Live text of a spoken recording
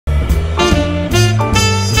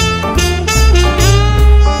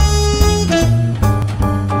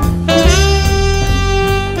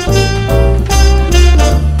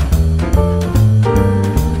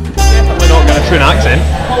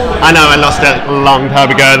I know, I lost it a long time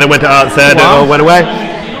ago. Then went to Arts Ed, it all went away.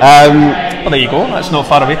 Well, there you go. That's not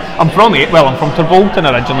far away. I'm from Turbolton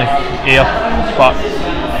originally, but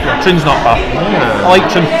Troon's not far. I like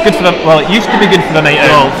Troon. Good for it used to be good for the night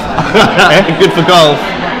out. Good for golf.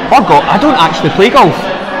 I don't actually play golf.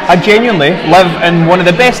 I genuinely live in one of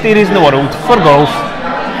the best areas in the world for golf.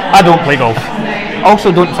 I don't play golf.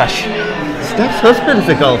 Also, don't fish. Steph's husband's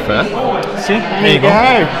a golfer. See, there you go.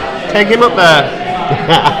 Take him up there.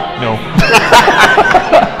 No.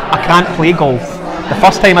 I can't play golf. The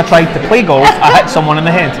first time I tried to play golf, I hit someone in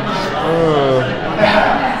the head.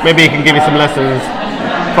 Maybe he can give you some lessons.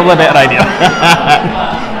 Probably a better idea.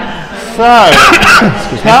 So,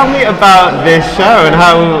 tell me about this show and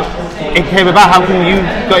how it came about. How come you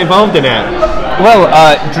got involved in it? Well,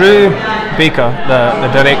 Drew Baker, the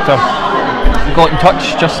director, got in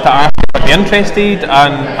touch just to ask if I'd be interested,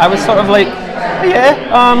 and I was sort of like,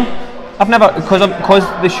 I've never, because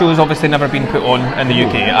the show's obviously never been put on in the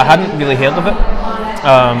UK, I hadn't really heard of it,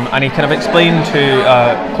 and he kind of explained who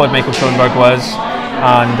Claude Michael Schoenberg was,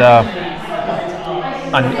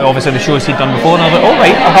 and obviously the shows he'd done before, and I was like, oh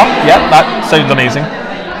right, that sounds amazing,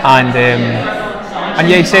 and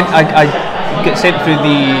yeah, I get sent through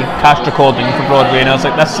the cast recording for Broadway, and I was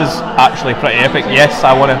like, this is actually pretty epic. Yes,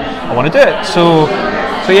 I want to do it. So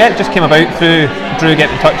yeah, it just came about through Drew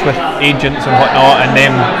getting in touch with agents and whatnot, and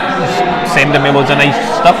then sending me loads of nice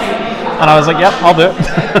stuff, and I was like, yep, I'll do it.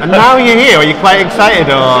 And now you're here. Are you quite excited,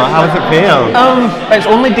 or how does it feel? It's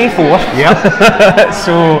only day 4. Yep.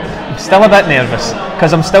 So I'm still a bit nervous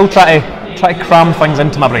because I'm still trying to cram things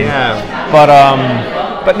into my brain. Yeah. But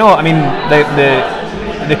no, I mean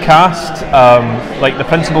the cast, like the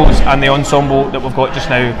principals and the ensemble that we've got just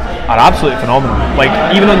now are absolutely phenomenal. Like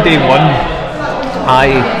even on day 1,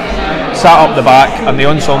 I sat up the back and the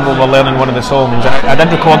ensemble were learning one of the songs. I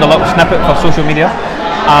did record a little snippet for social media,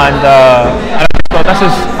 and I thought this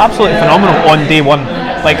is absolutely phenomenal on day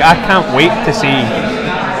 1. Like I can't wait to see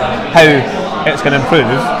how it's going to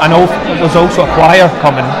improve. I know there's also a choir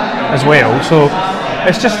coming as well, so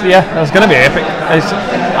it's just it's going to be epic.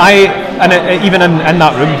 Even in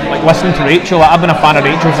that room, like listening to Rachel, I've been a fan of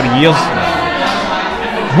Rachel for years.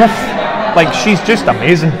 Woof. Like she's just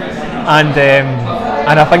amazing, and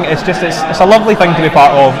I think it's a lovely thing to be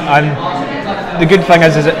part of. And the good thing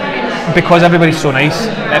is it because everybody's so nice,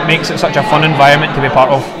 it makes it such a fun environment to be part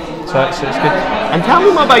of. So it's good. And tell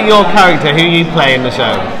me more about your character, who you play in the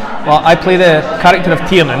show. Well, I play the character of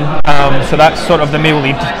Tiernan, so that's sort of the male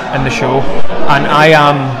lead in the show, and I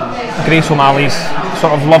am Grace O'Malley's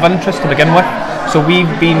sort of love interest to begin with. So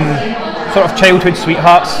we've been sort of childhood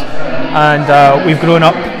sweethearts, and we've grown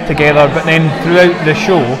up together. But then throughout the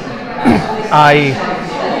show,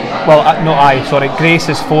 Grace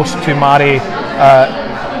is forced to marry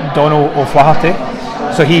Donald O'Flaherty.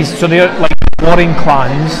 So they're like warring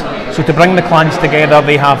clans. So to bring the clans together,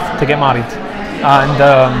 they have to get married.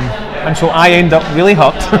 And so I end up really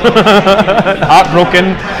hurt,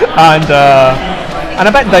 heartbroken, and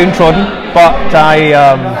a bit downtrodden. But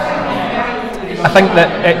I think that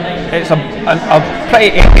it's a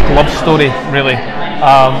pretty epic love story, really,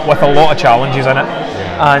 with a lot of challenges in it.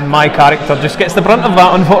 And my character just gets the brunt of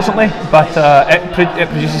that, unfortunately. But it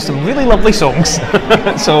produces some really lovely songs,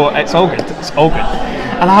 so it's all good. It's all good.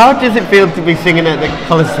 And how does it feel to be singing at the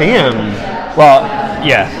Coliseum? Well,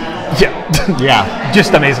 yeah,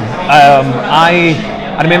 just amazing. I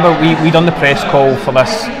remember we done the press call for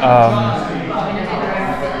this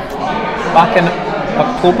back in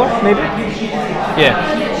October, maybe. Yeah,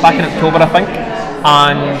 back in October, I think.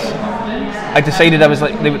 And I decided, I was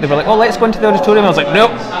like, they were like, oh, let's go into the auditorium. I was like,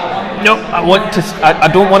 nope, I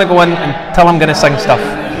don't want to go in until I'm going to sing stuff.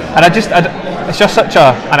 And it's just such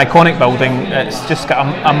an iconic building. It's just got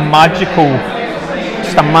a magical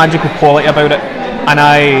quality about it. And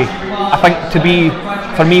I think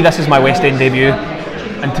for me, this is my West End debut,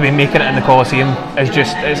 and to be making it in the Coliseum is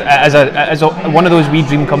just is one of those wee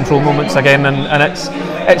dream come true moments again. And it's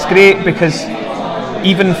great because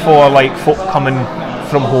even for like folk coming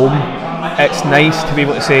from home, it's nice to be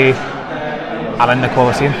able to say, I'm in the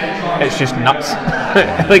Coliseum. It's just nuts.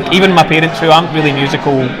 Like even my parents, who aren't really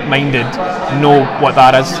musical minded, know what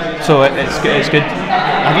that is. So it's good.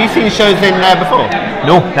 Have you seen shows in there before?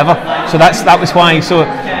 No, never. So that was why. So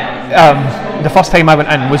the first time I went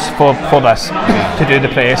in was for this, to do the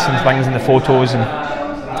press and things and the photos,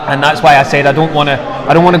 and that's why I said I don't want to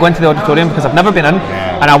go into the auditorium because I've never been in,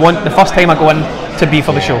 and I want the first time I go in to be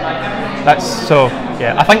for the show.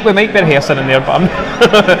 Yeah, I think we might be rehearsing in there, but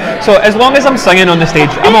so as long as I'm singing on the stage,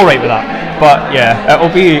 I'm all right with that. But yeah, it'll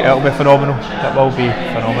be phenomenal. It will be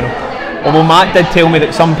phenomenal. Although Matt did tell me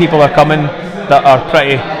that some people are coming that are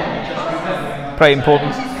pretty quite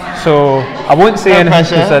important. So I won't say anything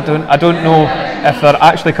because I don't know if they're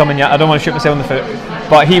actually coming yet. I don't want to shoot myself in the foot.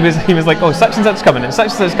 But he was like, oh, such and such coming, and such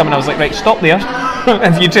and such coming. I was like, right, stop there.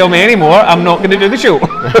 If you tell me any more, I'm not going to do the show.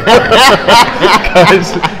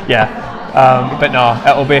 But no,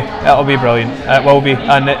 it'll be brilliant. It will be,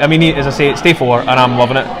 and I mean, as I say, it's day 4, and I'm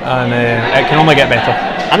loving it, and it can only get better.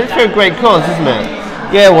 And it's for a great cause, isn't it?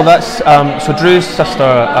 Yeah, well, that's so Drew's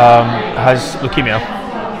sister has leukemia,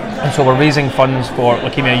 and so we're raising funds for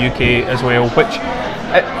Leukemia UK as well, which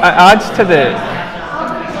it adds to the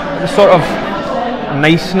sort of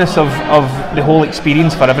niceness of the whole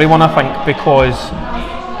experience for everyone, I think, because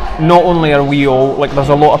not only are we all, like, there's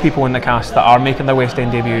a lot of people in the cast that are making their West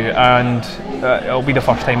End debut, and it'll be the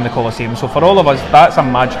first time in the Coliseum, so for all of us that's a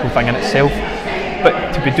magical thing in itself,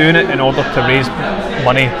 but to be doing it in order to raise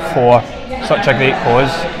money for such a great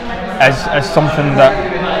cause is something that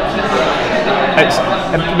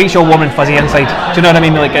it makes you all warm and fuzzy inside. Do you know what I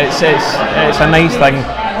mean? Like, it's a nice thing,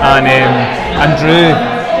 and Drew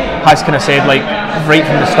has kind of said, like, right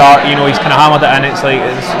from the start, you know, he's kind of hammered it in. It's like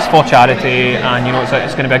it's for charity, and you know,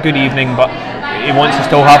 it's going to be a good evening, but he wants to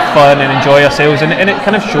still have fun and enjoy ourselves, and it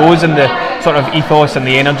kind of shows in the sort of ethos and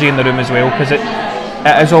the energy in the room as well, because it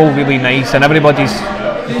is all really nice, and everybody's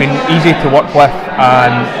been easy to work with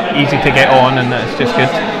and easy to get on, and it's just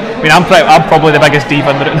good. I mean, I'm probably the biggest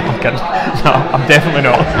diva in the room. No, I'm kidding. No, I'm definitely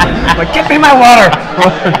not. Like, get me my water.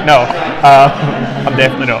 No, I'm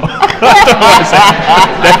definitely not. That's what I say.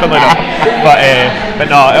 Definitely not.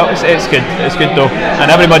 But no, it's good. It's good though,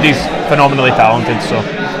 and everybody's phenomenally talented. So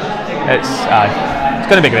it's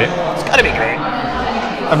going to be great. It's going to be great.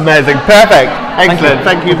 Amazing. Perfect. Excellent.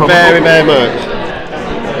 Thank you very, very much.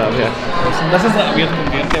 This is like a weird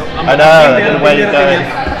conveyor belt. I know. I don't know where you're going.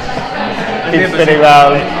 Keep spinning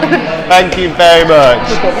round. Thank you very much.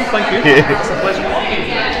 No problem. Thank you. It's a pleasure.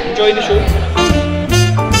 Enjoy the show.